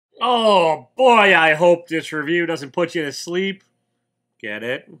Oh boy, I hope this review doesn't put you to sleep. Get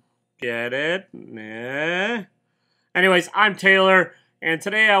it? Get it? Nah. Anyways, I'm Taylor, and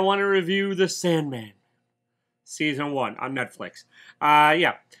today I want to review The Sandman, Season 1 on Netflix.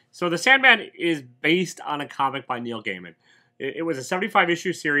 Yeah, so The Sandman is based on a comic by Neil Gaiman. It was a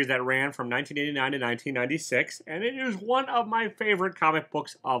 75-issue series that ran from 1989 to 1996, and it is one of my favorite comic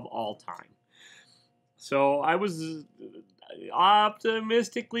books of all time. So I was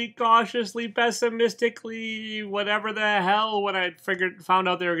optimistically, cautiously, pessimistically, whatever the hell, when I found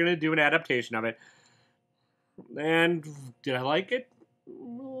out they were going to do an adaptation of it. And did I like it?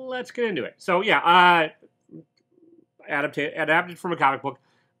 Let's get into it. So yeah, adapted from a comic book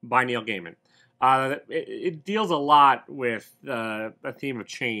by Neil Gaiman. It deals a lot with the theme of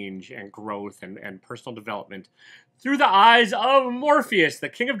change and growth and personal development through the eyes of Morpheus, the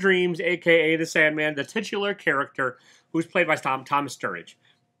King of Dreams, a.k.a. the Sandman, the titular character, who's played by Thomas Sturridge.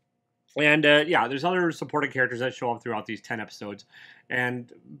 And yeah, there's other supporting characters that show up throughout these 10 episodes.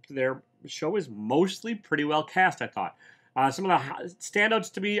 And their show is mostly pretty well cast, I thought. Some of the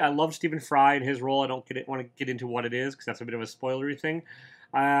standouts to me, I love Stephen Fry and his role. I don't want to get into what it is because that's a bit of a spoilery thing.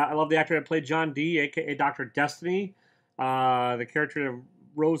 I love the actor that played John Dee, a.k.a. Dr. Destiny. The character of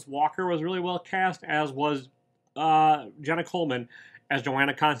Rose Walker was really well cast, as was Jenna Coleman as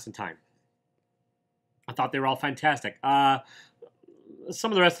Joanna Constantine. I thought they were all fantastic.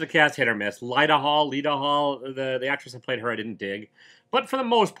 Some of the rest of the cast hit or miss. Lida Hall, the actress that played her, I didn't dig. But for the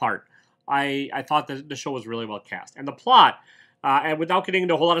most part, I thought the show was really well cast. And the plot, and without getting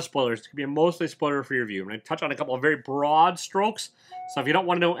into a whole lot of spoilers, it's going to be a mostly spoiler-free review. I'm going to touch on a couple of very broad strokes. So if you don't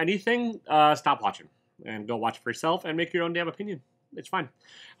want to know anything, stop watching. And go watch for yourself and make your own damn opinion. It's fine.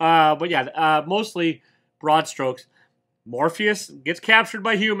 But yeah, mostly broad strokes. Morpheus gets captured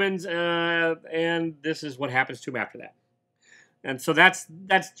by humans, and this is what happens to him after that. And so that's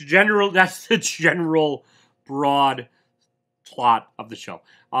the general broad plot of the show.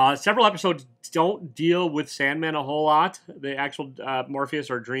 Several episodes don't deal with Sandman a whole lot, the actual Morpheus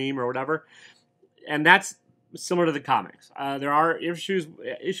or Dream or whatever, and that's similar to the comics. There are issues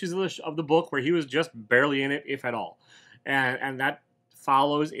of the book where he was just barely in it, if at all, and that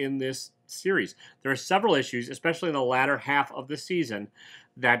follows in this series. There are several issues, especially in the latter half of the season,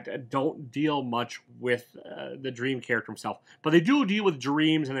 that don't deal much with the Dream character himself. But they do deal with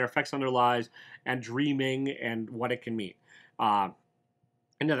dreams and their effects on their lives and dreaming and what it can mean. And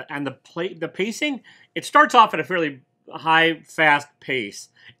the pacing, it starts off at a fairly high, fast pace.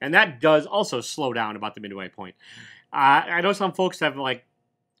 And that does also slow down about the midway point. I know some folks have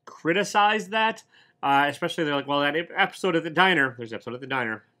criticized that. Especially they're like, well, that episode at the diner, there's an episode at the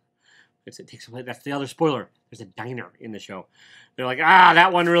diner. It takes away, that's the other spoiler. There's a diner in the show. They're like,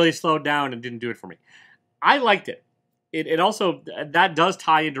 that one really slowed down and didn't do it for me. I liked it. It also, that does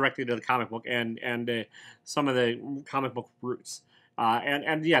tie in directly to the comic book and some of the comic book roots.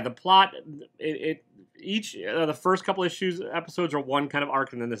 And yeah, the plot, the first couple episodes are one kind of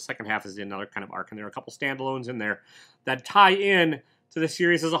arc, and then the second half is another kind of arc. And there are a couple standalones in there that tie in to the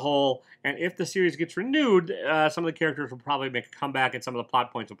series as a whole, and if the series gets renewed, some of the characters will probably make a comeback, and some of the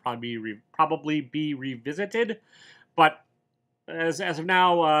plot points will probably be revisited. But as of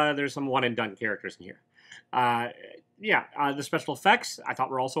now, there's some one-and-done characters in here. The special effects I thought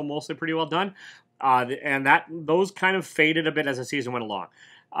were also mostly pretty well done, and those kind of faded a bit as the season went along.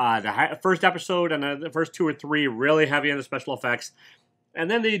 The first episode and the first 2 or 3 really heavy on the special effects. And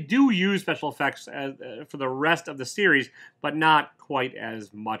then they do use special effects for the rest of the series, but not quite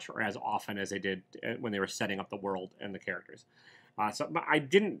as much or as often as they did when they were setting up the world and the characters. So I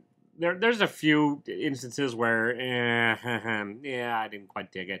didn't. There's a few instances where, I didn't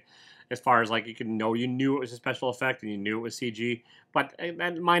quite dig it. As far as you knew it was a special effect and you knew it was CG, but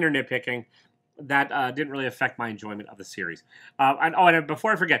that minor nitpicking that didn't really affect my enjoyment of the series. And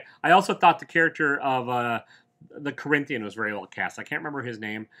before I forget, I also thought the character of the Corinthian was very well cast. I can't remember his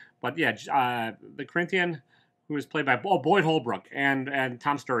name, but yeah, the Corinthian, who was played by Boyd Holbrook and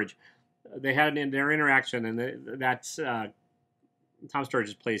Tom Sturridge. They had their interaction, and that's Tom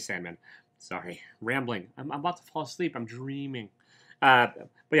Sturridge plays Sandman. Sorry, rambling. I'm about to fall asleep. I'm dreaming. But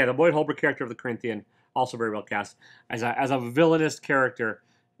yeah, the Boyd Holbrook character of the Corinthian, also very well cast as a villainous character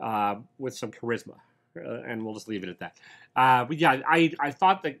with some charisma, and we'll just leave it at that. But yeah, I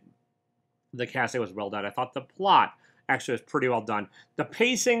thought that the casting was well done. I thought the plot actually was pretty well done. The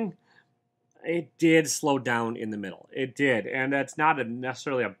pacing, it did slow down in the middle. It did, and that's not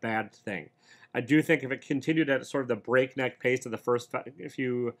necessarily a bad thing. I do think if it continued at sort of the breakneck pace of the first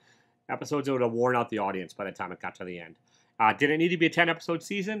few episodes, it would have worn out the audience by the time it got to the end. Did it need to be a 10-episode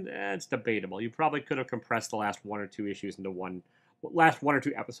season? It's debatable. You probably could have compressed the last 1 or 2 issues into one last 1 or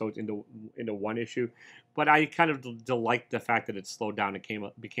 2 episodes into one issue, but I kind of liked the fact that it slowed down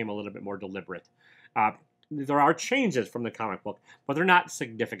and became a little bit more deliberate. There are changes from the comic book, but they're not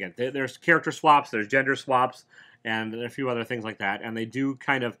significant. There's character swaps, there's gender swaps, and a few other things like that, and they do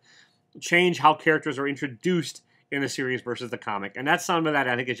kind of change how characters are introduced in the series versus the comic, and that's some of that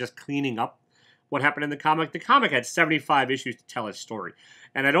I think is just cleaning up what happened in the comic. The comic had 75 issues to tell its story,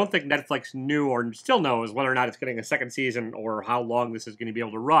 and I don't think Netflix knew or still knows whether or not it's getting a second season or how long this is going to be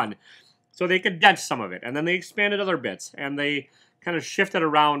able to run, so they condensed some of it, and then they expanded other bits, and they kind of shifted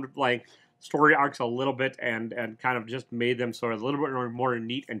around like story arcs a little bit and kind of just made them sort of a little bit more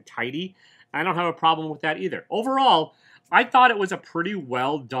neat and tidy. I don't have a problem with that either. Overall, I thought it was a pretty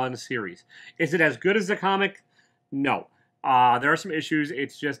well done series. Is it as good as the comic? No. There are some issues.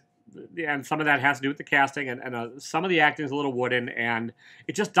 It's just, and some of that has to do with the casting, and some of the acting is a little wooden, and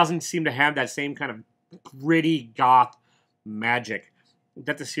it just doesn't seem to have that same kind of gritty goth magic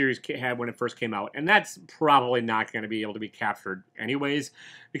that the series had when it first came out. And that's probably not going to be able to be captured anyways,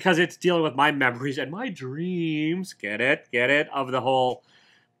 because it's dealing with my memories and my dreams, get it, of the whole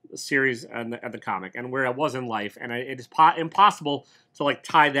series and the comic and where it was in life. And it is impossible to like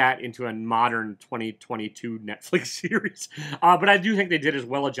tie that into a modern 2022 Netflix series. But I do think they did as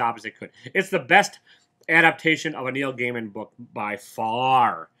well a job as they could. It's the best adaptation of a Neil Gaiman book by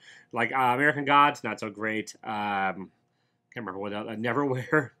far. Like American Gods, not so great. Can't remember what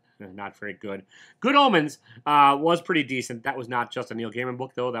Neverwhere, not very good. Good Omens was pretty decent. That was not just a Neil Gaiman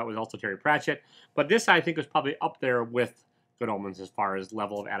book, though. That was also Terry Pratchett. But this, I think, was probably up there with Good Omens as far as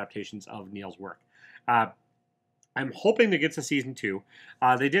level of adaptations of Neil's work. I'm hoping to get to season 2.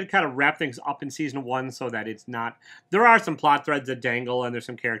 They did kind of wrap things up in season 1 so that it's not... There are some plot threads that dangle, and there's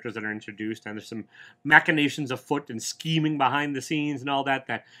some characters that are introduced, and there's some machinations afoot and scheming behind the scenes and all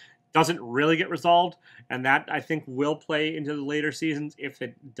that doesn't really get resolved, and that I think will play into the later seasons if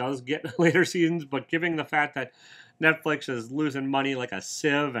it does get later seasons. But given the fact that Netflix is losing money like a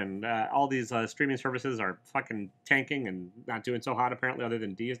sieve, and all these streaming services are fucking tanking and not doing so hot apparently, other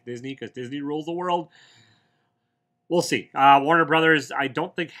than Disney, because Disney rules the world, we'll see. Warner Brothers, I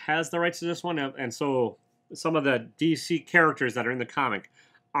don't think has the rights to this one, and so some of the DC characters that are in the comic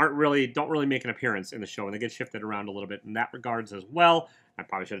don't really make an appearance in the show, and they get shifted around a little bit in that regards as well. I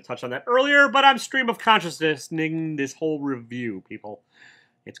probably should have touched on that earlier, but I'm stream of consciousness-ing this whole review, people.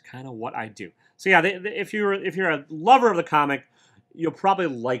 It's kind of what I do. So yeah, if you're a lover of the comic, you'll probably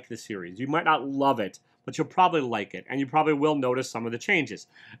like the series. You might not love it, but you'll probably like it, and you probably will notice some of the changes.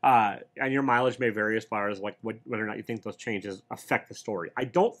 And your mileage may vary as far as like whether or not you think those changes affect the story. I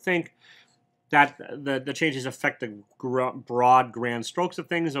don't think that the changes affect the broad, grand strokes of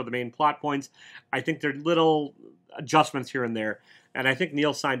things or the main plot points. I think there are little adjustments here and there, and I think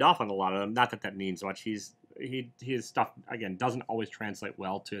Neil signed off on a lot of them. Not that that means much. His stuff, again, doesn't always translate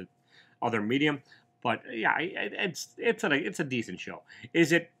well to other medium, but yeah, it's a decent show.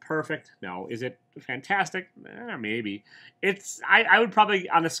 Is it perfect? No. Is it fantastic? Maybe. I would probably,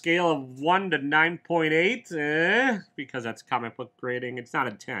 on a scale of 1 to 9.8, because that's comic book grading. It's not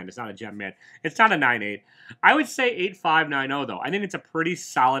a 10. It's not a gem man. It's not a 9.8. I would say 8.590 though. I think it's a pretty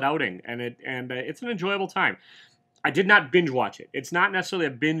solid outing, and it's an enjoyable time. I did not binge watch it. It's not necessarily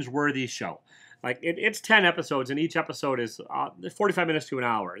a binge worthy show. Like, it's 10 episodes, and each episode is 45 minutes to an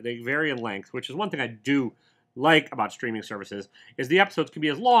hour. They vary in length, which is one thing I do like about streaming services, is the episodes can be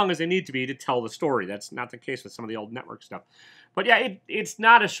as long as they need to be to tell the story. That's not the case with some of the old network stuff. But yeah, it's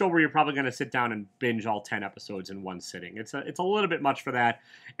not a show where you're probably going to sit down and binge all 10 episodes in one sitting. It's a little bit much for that,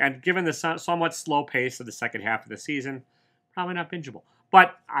 and given the somewhat slow pace of the second half of the season, probably not bingeable.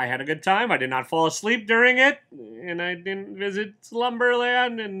 But I had a good time. I did not fall asleep during it, and I didn't visit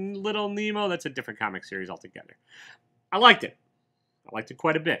Slumberland and Little Nemo. That's a different comic series altogether. I liked it. I liked it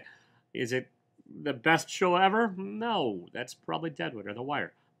quite a bit. Is it the best show ever? No, that's probably Deadwood or The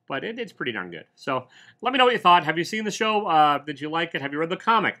Wire. But it's pretty darn good. So let me know what you thought. Have you seen the show? Did you like it? Have you read the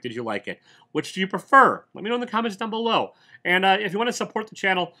comic? Did you like it? Which do you prefer? Let me know in the comments down below. And if you want to support the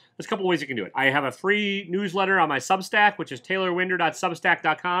channel, there's a couple ways you can do it. I have a free newsletter on my Substack, which is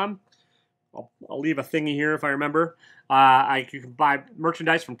taylorwinder.substack.com. I'll leave a thingy here if I remember. You can buy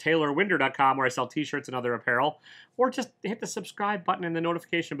merchandise from taylorwinder.com, where I sell t-shirts and other apparel. Or just hit the subscribe button and the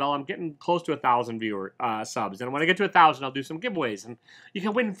notification bell. I'm getting close to 1,000 viewer subs. And when I get to 1,000, I'll do some giveaways. And you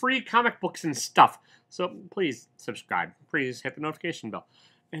can win free comic books and stuff. So please subscribe. Please hit the notification bell.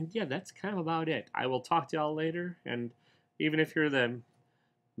 And yeah, that's kind of about it. I will talk to y'all later. And even if you're the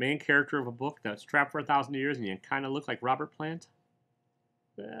main character of a book that's trapped for 1,000 years and you kind of look like Robert Plant,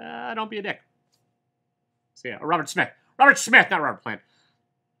 don't be a dick. So yeah, or Robert Smith. Robert Smith, not Robert Plant.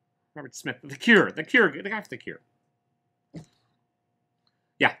 Robert Smith. The Cure. The guy for The Cure.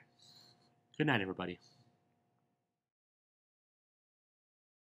 Good night, everybody.